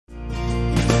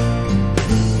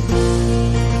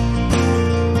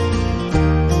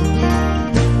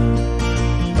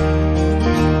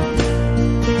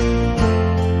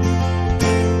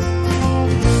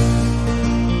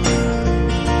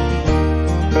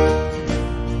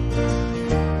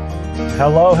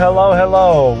Hello, hello,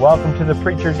 hello. Welcome to the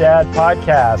Preacher Dad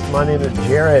podcast. My name is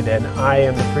Jared and I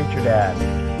am the Preacher Dad.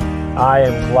 I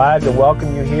am glad to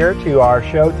welcome you here to our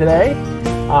show today.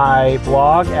 I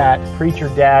blog at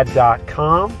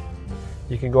preacherdad.com.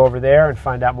 You can go over there and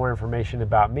find out more information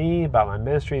about me, about my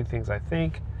ministry, things I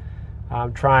think.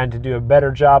 I'm trying to do a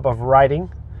better job of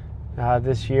writing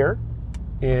this year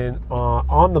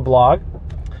on the blog.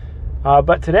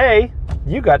 But today,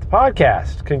 you got the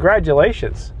podcast.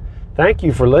 Congratulations. Thank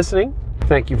you for listening.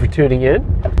 Thank you for tuning in.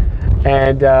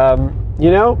 And,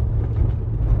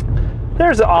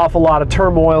 there's an awful lot of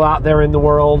turmoil out there in the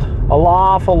world. An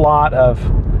awful lot of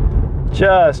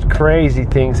just crazy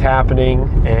things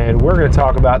happening. And we're going to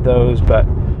talk about those. But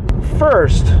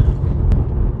first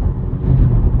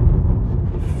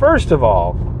of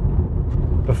all,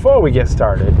 before we get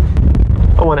started,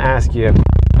 I want to ask you,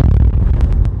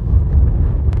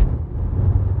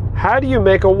 how do you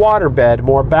make a waterbed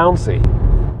more bouncy?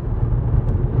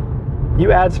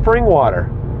 You add spring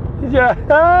water. Yeah.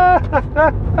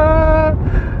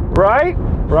 Right?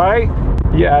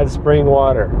 You add spring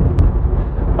water.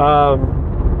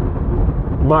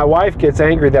 My wife gets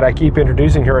angry that I keep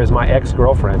introducing her as my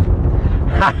ex-girlfriend.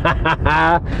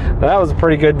 That was a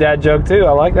pretty good dad joke too.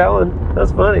 I like that one.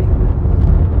 That's funny.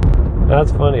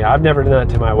 I've never done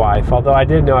that to my wife, although I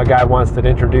did know a guy once that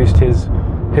introduced his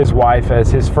wife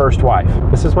as his first wife.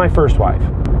 This is my first wife.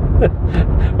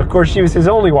 Of course, she was his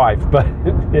only wife, but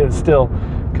it's still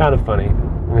kind of funny.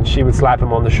 And she would slap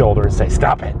him on the shoulder and say,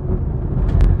 "Stop it."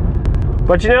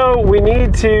 But we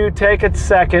need to take a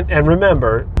second and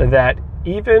remember that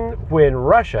even when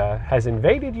Russia has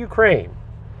invaded Ukraine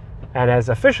and has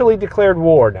officially declared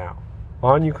war now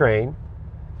on Ukraine,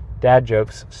 dad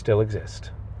jokes still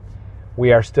exist.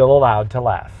 We are still allowed to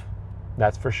laugh.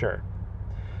 That's for sure.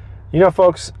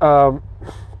 Folks,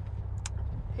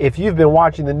 if you've been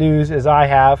watching the news as I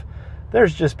have,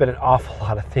 there's just been an awful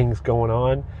lot of things going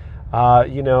on.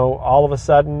 All of a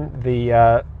sudden,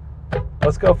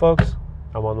 let's go, folks.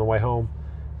 I'm on the way home.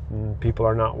 And people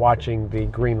are not watching the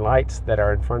green lights that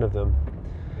are in front of them.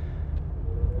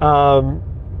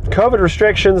 COVID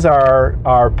restrictions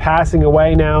are passing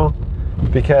away now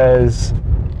because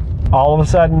all of a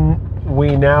sudden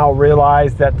we now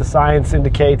realize that the science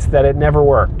indicates that it never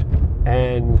worked.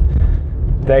 And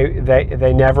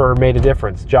they never made a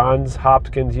difference. Johns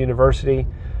Hopkins University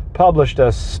published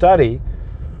a study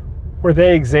where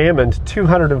they examined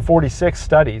 246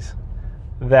 studies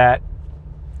that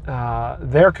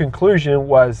their conclusion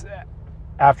was,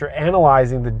 after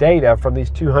analyzing the data from these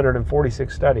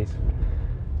 246 studies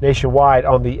nationwide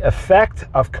on the effect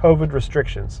of COVID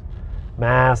restrictions,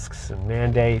 masks and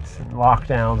mandates and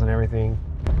lockdowns and everything.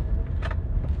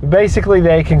 Basically,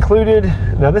 they concluded.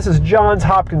 Now, this is Johns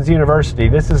Hopkins University.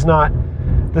 This is not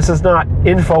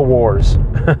InfoWars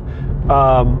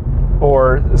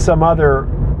or some other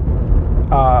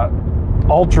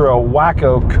ultra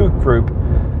wacko kook group.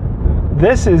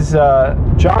 This is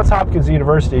Johns Hopkins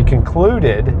University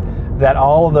concluded that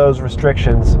all of those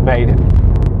restrictions made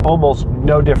almost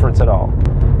no difference at all.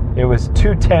 It was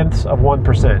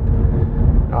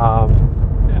 0.2%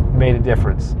 made a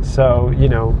difference. So,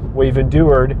 we've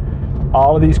endured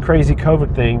all of these crazy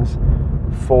COVID things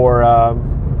for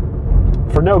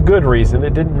no good reason.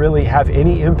 It didn't really have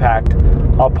any impact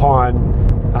upon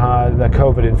the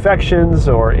COVID infections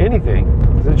or anything.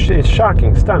 It's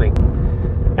shocking, stunning.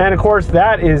 And of course,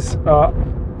 that is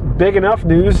big enough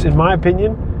news, in my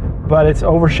opinion, but it's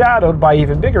overshadowed by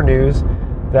even bigger news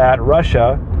that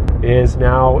Russia is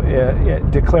now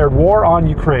declared war on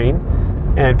Ukraine.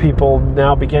 And people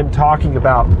now begin talking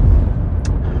about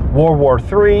World War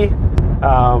III.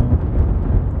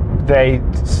 They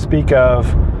speak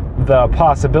of the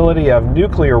possibility of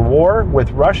nuclear war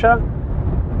with Russia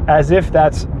as if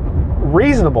that's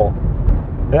reasonable.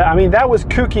 I mean, that was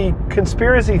kooky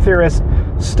conspiracy theorist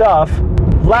stuff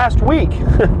last week.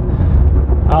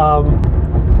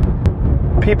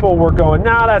 People were going,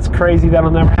 "No, that's crazy. That'll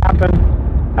never happen."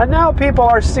 And now people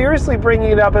are seriously bringing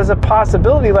it up as a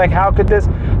possibility. Like, how could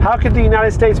the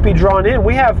United States be drawn in?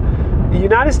 We have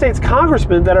United States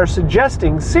congressmen that are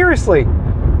suggesting, seriously,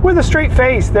 with a straight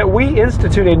face, that we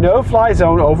institute a no-fly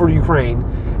zone over Ukraine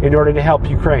in order to help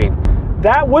Ukraine.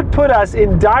 That would put us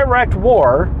in direct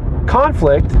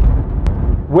conflict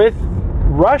with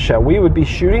Russia. We would be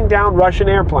shooting down Russian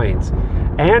airplanes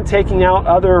and taking out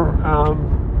other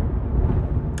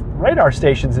radar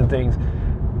stations and things.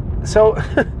 So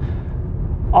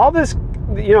all this,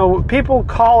 people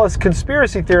call us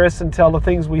conspiracy theorists until the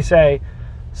things we say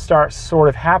start sort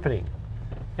of happening.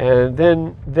 And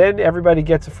then everybody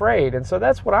gets afraid. And so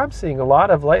that's what I'm seeing a lot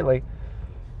of lately.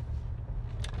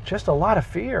 just a lot of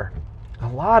fear. A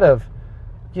lot of,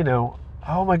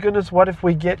 oh my goodness, what if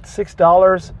we get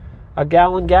 $6 a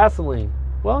gallon gasoline?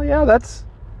 Well, yeah, that's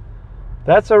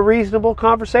a reasonable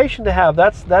conversation to have.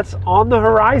 That's on the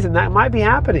horizon. That might be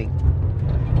happening.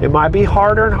 It might be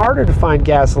harder and harder to find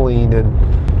gasoline,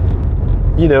 and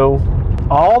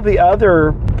all the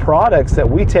other products that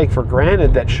we take for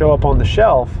granted that show up on the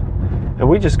shelf, and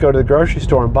we just go to the grocery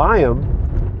store and buy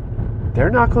them, they're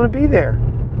not going to be there.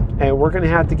 And we're going to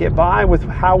have to get by with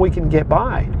how we can get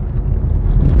by.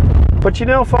 But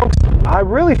folks, I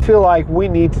really feel like we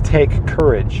need to take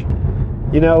courage.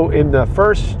 In the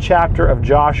first chapter of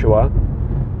Joshua,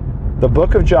 the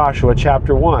book of Joshua,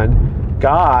 chapter 1,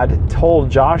 God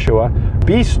told Joshua,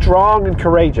 be strong and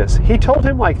courageous. He told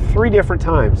him like 3 different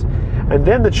times. And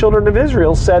then the children of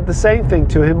Israel said the same thing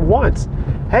to him once.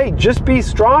 Hey, just be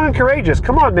strong and courageous.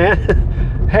 Come on,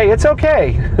 man. Hey, it's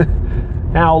okay.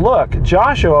 Now look,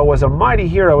 Joshua was a mighty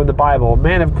hero in the Bible, a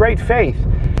man of great faith.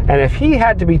 And if he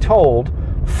had to be told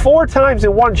 4 times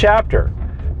in one chapter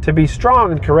to be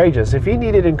strong and courageous, if he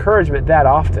needed encouragement that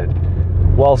often,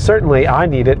 well, certainly I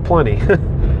need it plenty.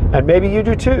 And maybe you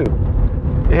do too.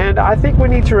 And I think we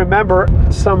need to remember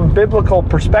some biblical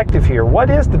perspective here. What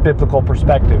is the biblical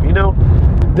perspective?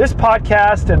 This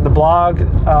podcast and the blog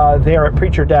there at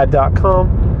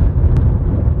preacherdad.com,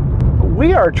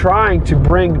 we are trying to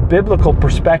bring biblical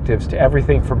perspectives to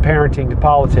everything from parenting to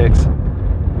politics.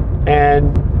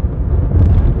 And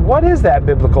what is that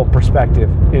biblical perspective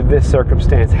in this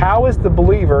circumstance? How is the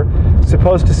believer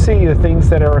supposed to see the things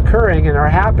that are occurring and are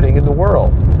happening in the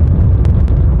world?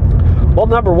 Well,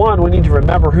 number one, we need to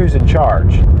remember who's in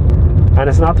charge. And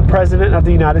it's not the President of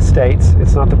the United States.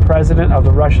 It's not the President of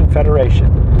the Russian Federation.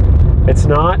 It's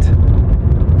not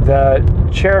the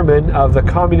chairman of the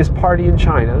Communist Party in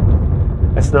China.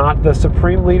 It's not the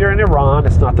supreme leader in Iran.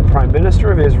 It's not the Prime Minister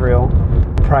of Israel,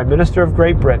 the Prime Minister of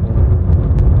Great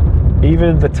Britain,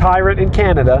 even the tyrant in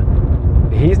Canada.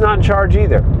 He's not in charge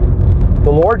either. The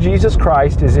Lord Jesus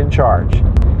Christ is in charge.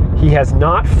 He has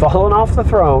not fallen off the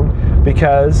throne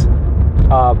because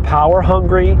a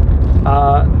power-hungry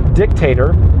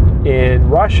dictator in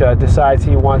Russia decides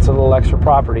he wants a little extra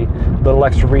property, a little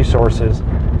extra resources,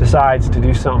 decides to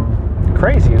do something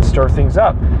crazy and stir things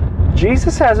up.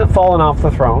 Jesus hasn't fallen off the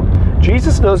throne.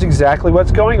 Jesus knows exactly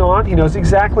what's going on. He knows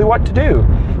exactly what to do.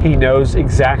 He knows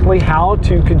exactly how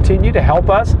to continue to help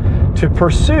us to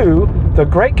pursue the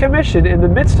Great Commission in the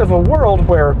midst of a world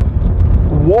where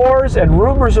wars and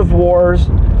rumors of wars,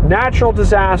 natural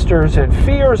disasters, and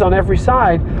fears on every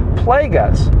side plague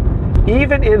us.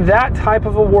 Even in that type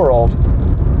of a world,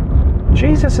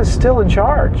 Jesus is still in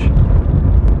charge.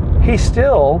 He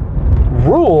still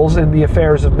rules in the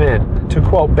affairs of men. To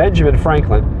quote Benjamin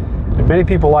Franklin, and many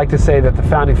people like to say that the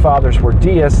Founding Fathers were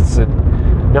deists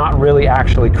and not really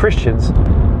actually Christians.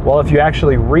 Well, if you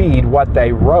actually read what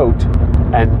they wrote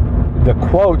and the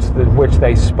quotes in which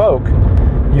they spoke,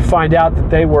 you find out that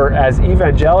they were as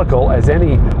evangelical as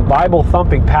any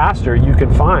Bible-thumping pastor you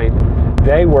can find.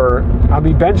 They were,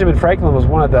 Benjamin Franklin was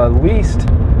one of the least,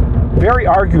 very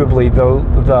arguably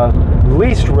the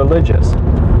least religious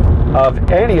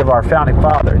of any of our Founding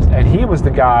Fathers. And he was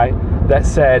the guy that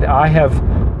said, I have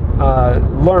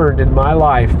learned in my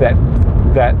life that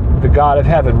the God of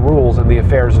heaven rules in the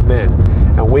affairs of men.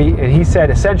 And he said,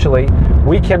 essentially,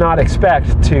 we cannot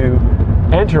expect to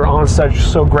enter on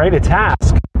so great a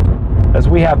task as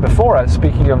we have before us,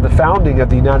 speaking of the founding of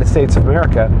the United States of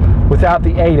America, without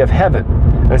the aid of heaven.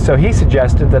 And so he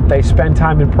suggested that they spend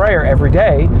time in prayer every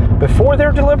day before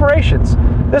their deliberations.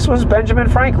 This was Benjamin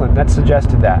Franklin that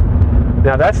suggested that.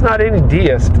 Now, that's not any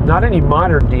deist, not any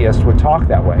modern deist would talk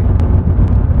that way.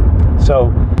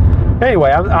 So, anyway,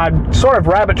 I'm sort of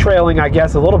rabbit trailing, I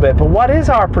guess, a little bit, but what is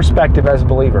our perspective as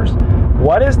believers?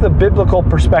 What is the biblical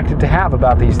perspective to have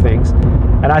about these things?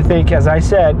 And I think, as I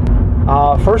said,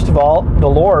 first of all, the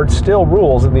Lord still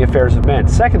rules in the affairs of men.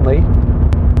 Secondly,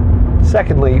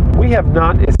 we have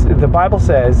not, the Bible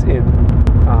says in,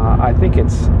 I think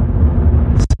it's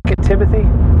 2 Timothy,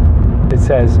 it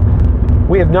says,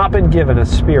 we have not been given a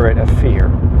spirit of fear,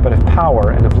 but of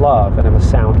power and of love and of a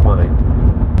sound mind.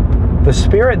 The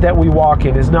spirit that we walk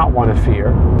in is not one of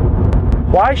fear.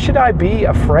 Why should I be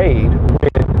afraid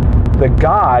when the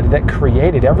God that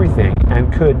created everything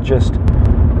and could just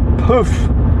poof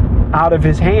out of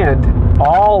his hand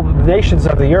all the nations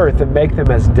of the earth and make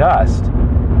them as dust?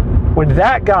 When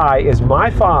that guy is my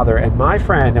father and my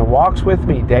friend and walks with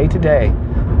me day to day,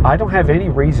 I don't have any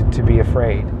reason to be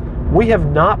afraid. We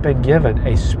have not been given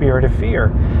a spirit of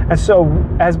fear. And so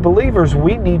as believers,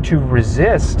 we need to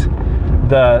resist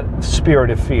the spirit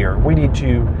of fear. We need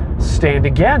to stand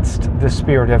against the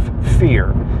spirit of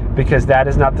fear. because that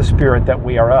is not the spirit that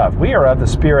we are of. We are of the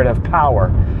spirit of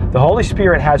power. The Holy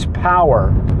Spirit has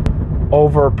power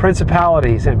over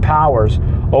principalities and powers,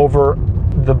 over,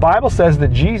 the Bible says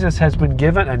that Jesus has been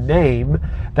given a name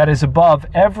that is above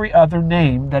every other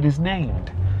name that is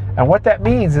named. And what that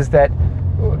means is that,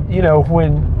 you know,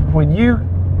 when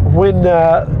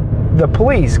the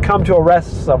police come to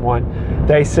arrest someone,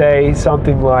 they say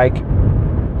something like,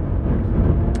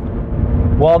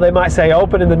 well, they might say,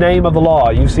 open in the name of the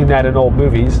law. You've seen that in old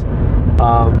movies.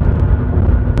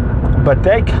 But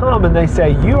they come and they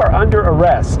say, you are under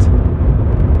arrest.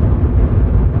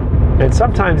 And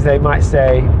sometimes they might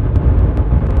say,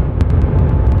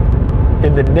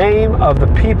 in the name of the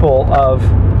people of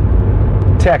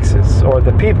Texas, or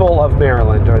the people of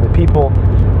Maryland, or the people,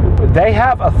 they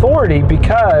have authority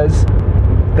because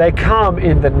they come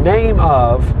in the name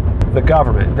of the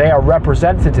government. They are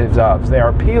representatives of, they are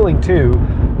appealing to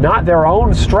not their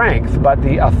own strength, but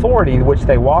the authority which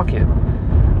they walk in.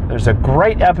 There's a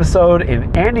great episode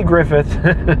in Andy Griffith,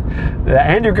 the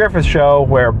Andy Griffith Show,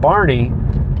 where Barney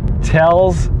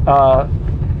tells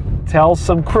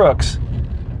some crooks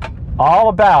all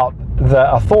about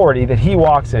the authority that he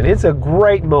walks in. It's a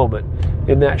great moment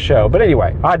in that show. But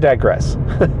anyway, I digress.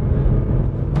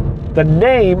 The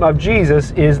name of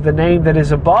Jesus is the name that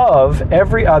is above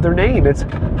every other name. It's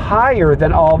higher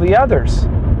than all the others.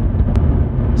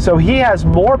 So he has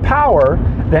more power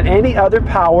than any other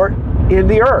power in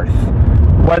the earth.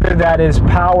 Whether that is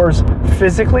powers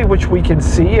physically, which we can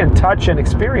see and touch and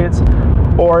experience,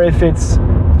 or if it's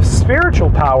spiritual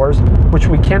powers, which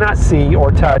we cannot see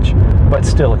or touch, but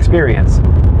still experience.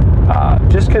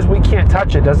 Just because we can't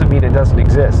touch it doesn't mean it doesn't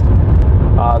exist.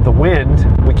 The wind,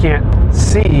 we can't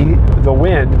see the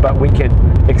wind, but we can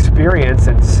experience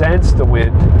and sense the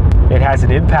wind. It has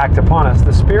an impact upon us.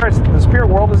 The spirit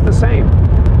world is the same.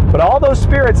 But all those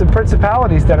spirits and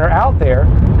principalities that are out there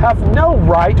have no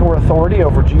right or authority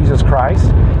over Jesus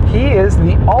Christ. He is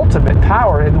the ultimate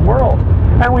power in the world.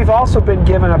 And we've also been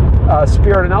given a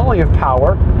spirit not only of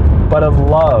power, but of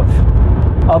love.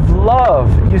 Of love.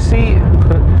 You see,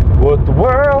 what the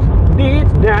world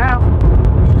needs now,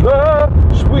 love,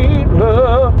 sweet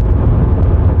love.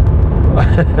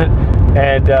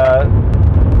 And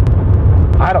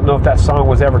I don't know if that song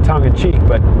was ever tongue-in-cheek,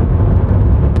 but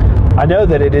I know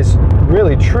that it is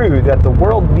really true that the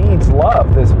world needs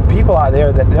love. There's people out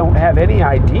there that don't have any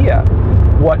idea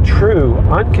what true,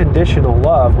 unconditional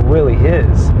love really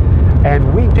is.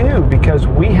 And we do, because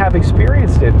we have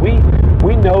experienced it. We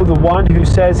know the one who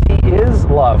says he is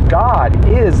love. God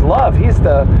is love. He's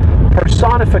the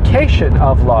personification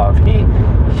of love. He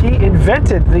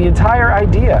invented the entire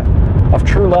idea of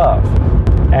true love.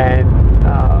 And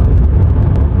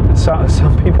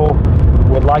some people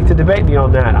would like to debate me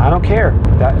on that. I don't care.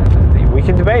 We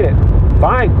can debate it.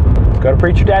 Fine. Go to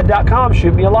preacherdad.com,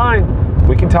 shoot me a line.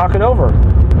 We can talk it over.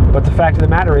 But the fact of the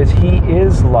matter is, he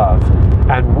is love.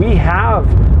 And we have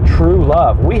true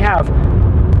love. We have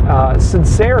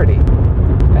sincerity.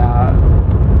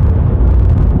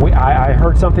 I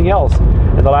heard something else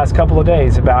in the last couple of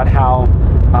days about how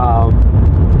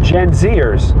Gen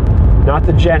Zers, not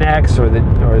the Gen X or the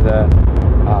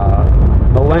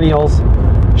millennials,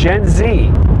 Gen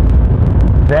Z,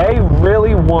 they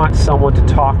really want someone to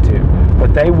talk to,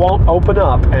 but they won't open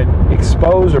up and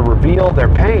expose or reveal their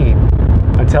pain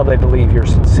until they believe you're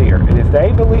sincere. And if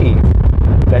they believe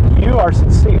that you are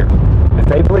sincere, if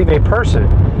they believe a person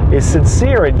is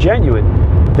sincere and genuine,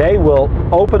 they will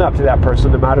open up to that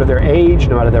person no matter their age,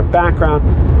 no matter their background.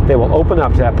 They will open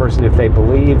up to that person if they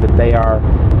believe that they are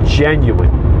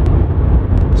genuine.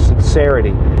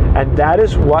 Sincerity. And that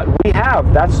is what we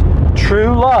have. That's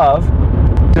true love.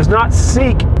 Does not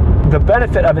seek the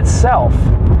benefit of itself.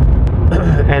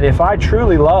 And if I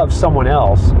truly love someone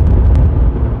else,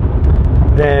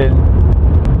 then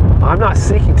I'm not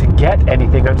seeking to get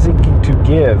anything. I'm seeking to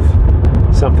give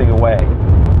something away.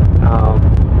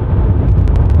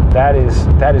 That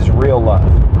is real love.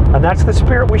 And that's the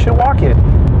spirit we should walk in.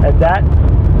 And that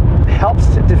helps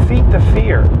to defeat the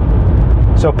fear.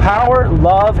 So power,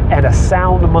 love, and a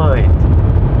sound mind.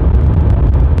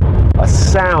 A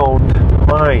sound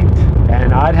mind.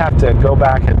 And I'd have to go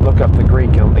back and look up the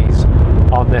Greek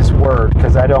on this word,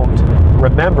 because I don't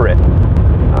remember it.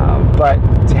 But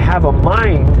to have a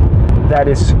mind that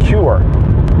is secure,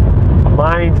 a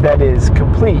mind that is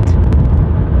complete,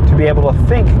 to be able to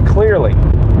think clearly,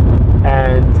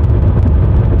 and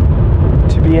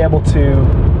to be able to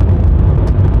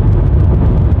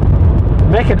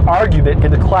make an argument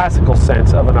in the classical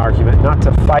sense of an argument, not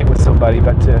to fight with somebody,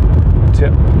 but to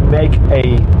make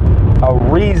a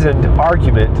reasoned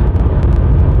argument.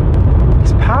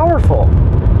 It's powerful.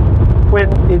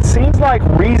 when it seems like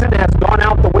reason has gone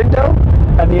out the window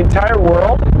and the entire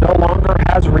world no longer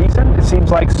has reason, it seems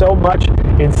like so much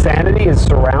insanity is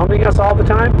surrounding us all the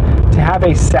time, to have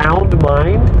a sound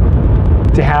mind,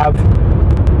 to have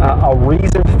a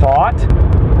reasoned thought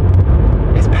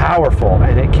is powerful,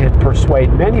 and it can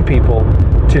persuade many people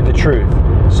to the truth.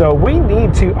 So we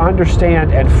need to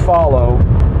understand and follow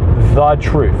the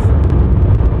truth,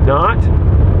 not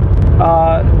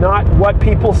what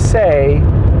people say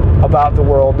about the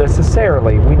world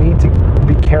necessarily. We need to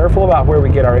be careful about where we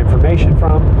get our information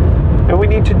from, and we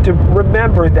need to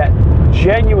remember that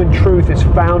genuine truth is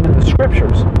found in the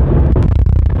Scriptures,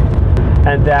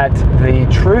 and that the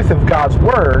truth of God's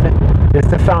Word is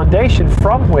the foundation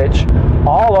from which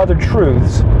all other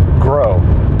truths grow.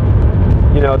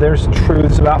 You know, there's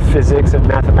truths about physics and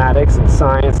mathematics and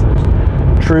science, and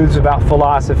there's truths about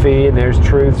philosophy, and there's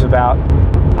truths about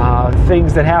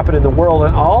things that happen in the world,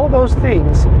 and all of those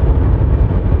things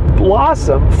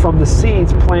blossom from the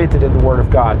seeds planted in the Word of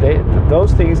God.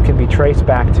 Those things can be traced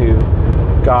back to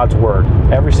God's Word.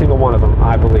 Every single one of them,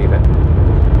 I believe it.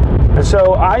 And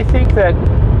so I think that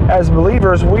as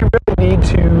believers, we really need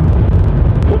to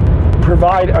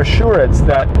provide assurance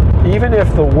that even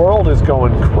if the world is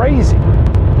going crazy,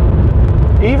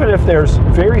 even if there's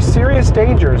very serious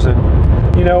dangers,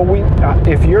 and you know,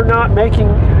 if you're not making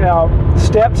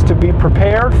steps to be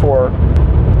prepared for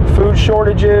food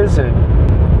shortages and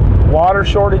water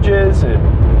shortages and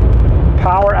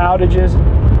power outages,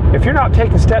 if you're not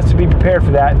taking steps to be prepared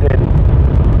for that, then,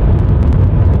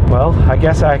 well, I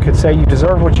guess I could say you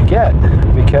deserve what you get,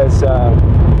 because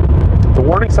the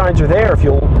warning signs are there if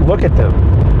you'll look at them.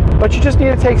 But you just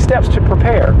need to take steps to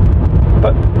prepare,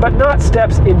 but not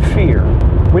steps in fear.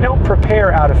 We don't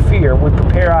prepare out of fear. We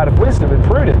prepare out of wisdom and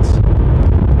prudence,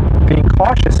 being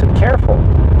cautious and careful.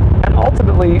 And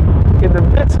ultimately, in the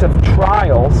midst of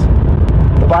trials,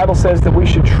 the Bible says that we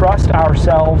should trust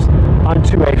ourselves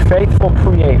unto a faithful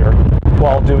Creator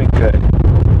while doing good.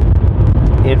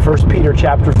 In 1 Peter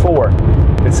chapter 4,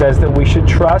 it says that we should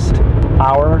trust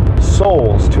our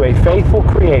souls to a faithful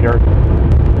Creator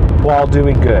while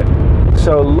doing good.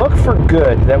 So look for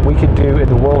good that we can do in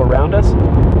the world around us,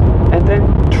 and then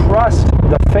trust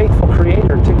the faithful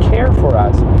Creator to care for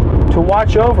us, to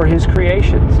watch over His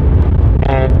creations,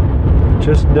 and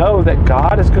just know that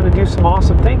God is going to do some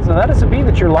awesome things. Now, that doesn't mean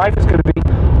that your life is going to be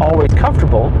always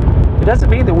comfortable. It doesn't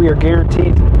mean that we are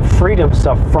guaranteed freedom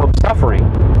from suffering.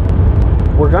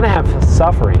 We're going to have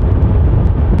suffering.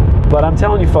 But I'm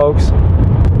telling you, folks,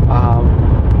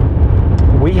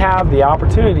 we have the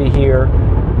opportunity here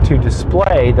to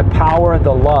display the power,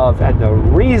 the love, and the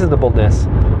reasonableness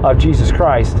of Jesus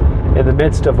Christ in the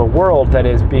midst of a world that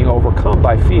is being overcome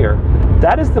by fear.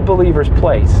 That is the believer's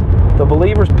place. The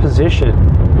believer's position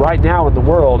right now in the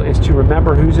world is to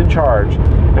remember who's in charge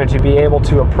and to be able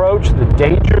to approach the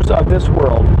dangers of this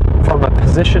world from a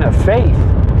position of faith,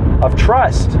 of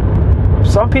trust.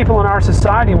 Some people in our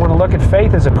society want to look at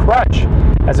faith as a crutch,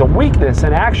 as a weakness,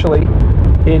 and actually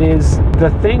it is the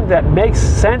thing that makes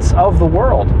sense of the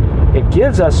world. It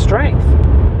gives us strength,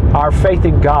 our faith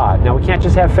in God. Now, we can't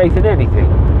just have faith in anything.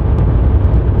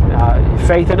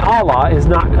 Faith in Allah is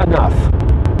not enough.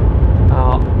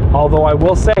 Although I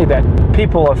will say that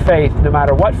people of faith, no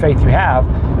matter what faith you have,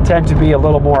 tend to be a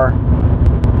little more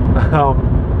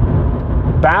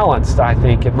balanced, I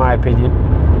think, in my opinion,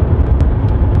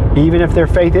 even if their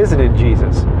faith isn't in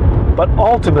Jesus. But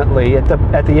ultimately, at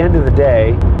the end of the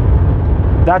day,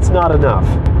 that's not enough.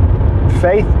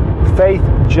 Faith,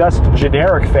 just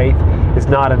generic faith, is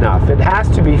not enough. It has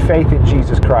to be faith in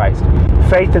Jesus Christ,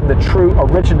 faith in the true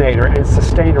originator and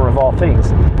sustainer of all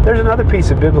things. There's another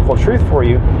piece of biblical truth for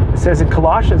you. It says in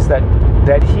Colossians that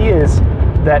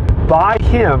by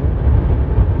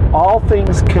Him all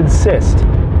things consist,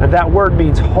 and that word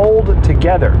means hold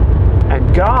together.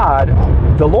 And God,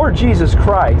 the Lord Jesus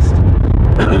Christ,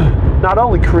 not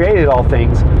only created all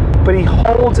things, but He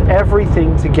holds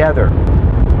everything together.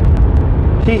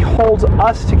 He holds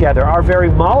us together. Our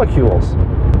very molecules,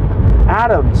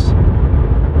 atoms,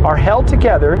 are held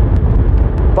together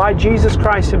by Jesus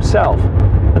Christ Himself.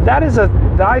 And that is,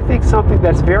 I think, something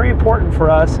that's very important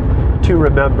for us to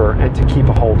remember and to keep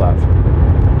a hold of.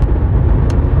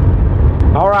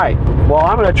 All right. Well,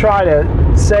 I'm going to try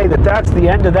to say that that's the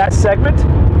end of that segment.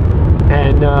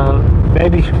 And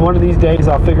maybe one of these days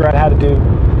I'll figure out how to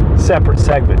do separate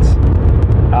segments.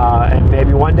 And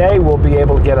maybe one day we'll be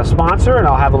able to get a sponsor, and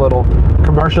I'll have a little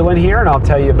commercial in here, and I'll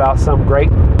tell you about some great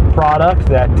product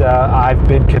that I've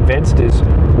been convinced is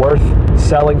worth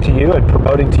selling to you and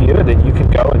promoting to you, and then you can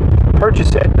go and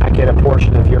purchase it, and I get a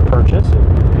portion of your purchase.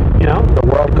 And, you know, the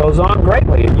world world goes on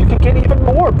greatly. And you can get even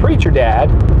more Preacher Dad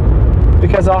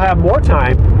because I'll have more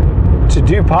time to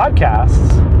do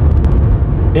podcasts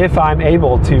if I'm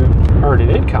able to earn an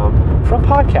income from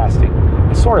podcasting.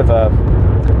 It's sort of a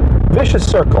vicious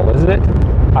circle, isn't it?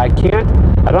 I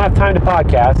don't have time to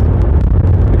podcast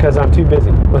because I'm too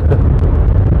busy.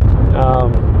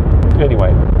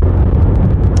 Anyway,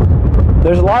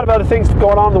 there's a lot of other things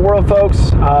going on in the world,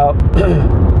 folks.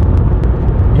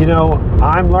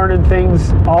 I'm learning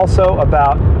things also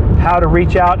about how to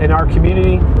reach out in our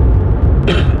community.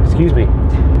 Excuse me.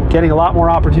 Getting a lot more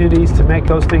opportunities to make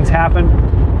those things happen.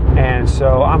 And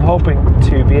so I'm hoping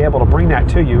to be able to bring that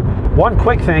to you. One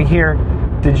quick thing here.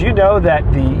 Did you know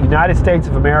that the United States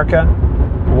of America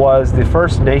was the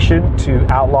first nation to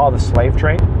outlaw the slave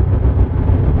trade?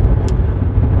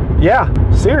 Yeah,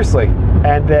 seriously.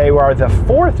 And they were the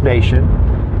fourth nation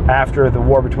after the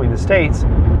war between the states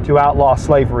to outlaw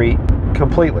slavery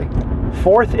completely.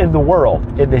 Fourth in the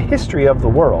world, in the history of the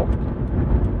world,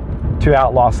 to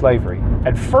outlaw slavery.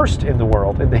 And first in the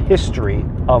world, in the history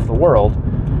of the world,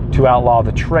 to outlaw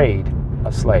the trade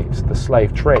of slaves, the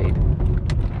slave trade.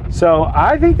 So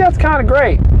I think that's kind of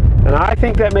great. And I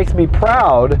think that makes me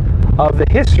proud of the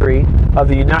history of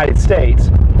the United States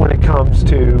when it comes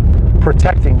to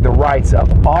protecting the rights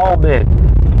of all men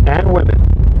and women,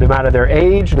 no matter their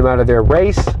age, no matter their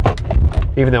race,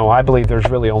 even though I believe there's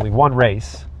really only one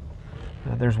race.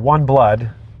 There's one blood.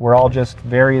 We're all just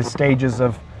various stages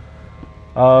of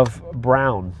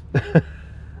brown,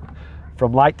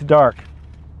 from light to dark.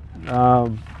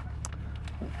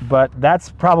 But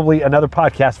that's probably another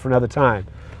podcast for another time.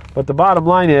 But the bottom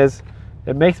line is,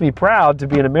 it makes me proud to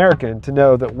be an American to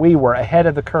know that we were ahead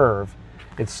of the curve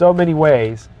in so many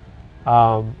ways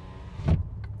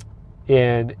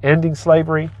in ending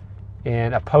slavery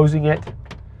and opposing it.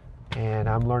 And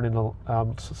I'm learning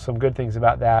some good things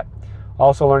about that.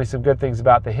 Also learning some good things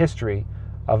about the history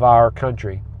of our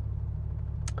country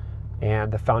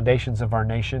and the foundations of our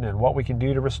nation and what we can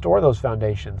do to restore those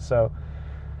foundations. So,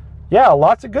 yeah,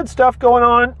 lots of good stuff going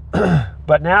on.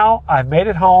 But now I've made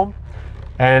it home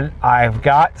and I've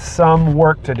got some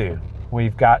work to do.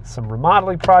 We've got some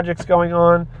remodeling projects going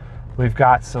on. We've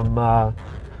got some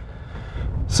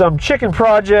chicken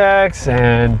projects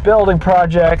and building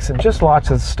projects and just lots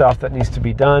of stuff that needs to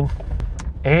be done.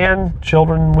 And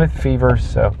children with fever.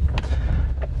 So,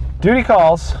 duty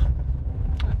calls.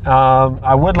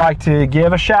 I would like to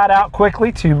give a shout out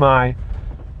quickly to my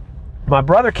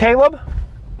brother Caleb,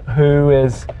 who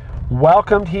is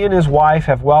welcomed. He and his wife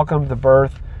have welcomed the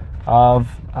birth of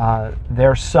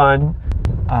their son,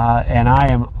 and I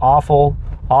am awful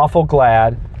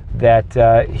glad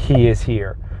that he is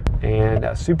here,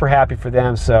 and super happy for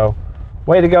them. So,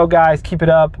 way to go, guys! Keep it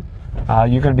up.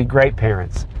 You're going to be great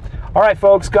parents. All right,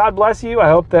 folks. God bless you. I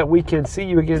hope that we can see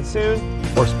you again soon,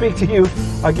 or speak to you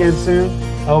again soon.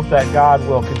 I hope that God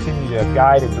will continue to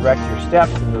guide and direct your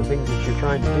steps in the things that you're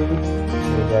trying to do,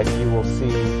 and that you will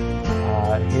see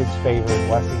His favor and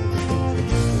blessing in the things that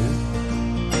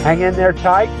you do. Hang in there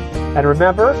tight, and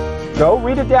remember, go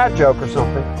read a dad joke or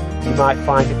something. You might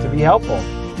find it to be helpful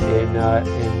in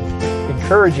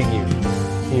encouraging you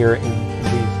here in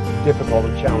these difficult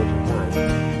and challenging times.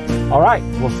 All right,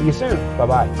 we'll see you soon.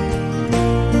 Bye-bye.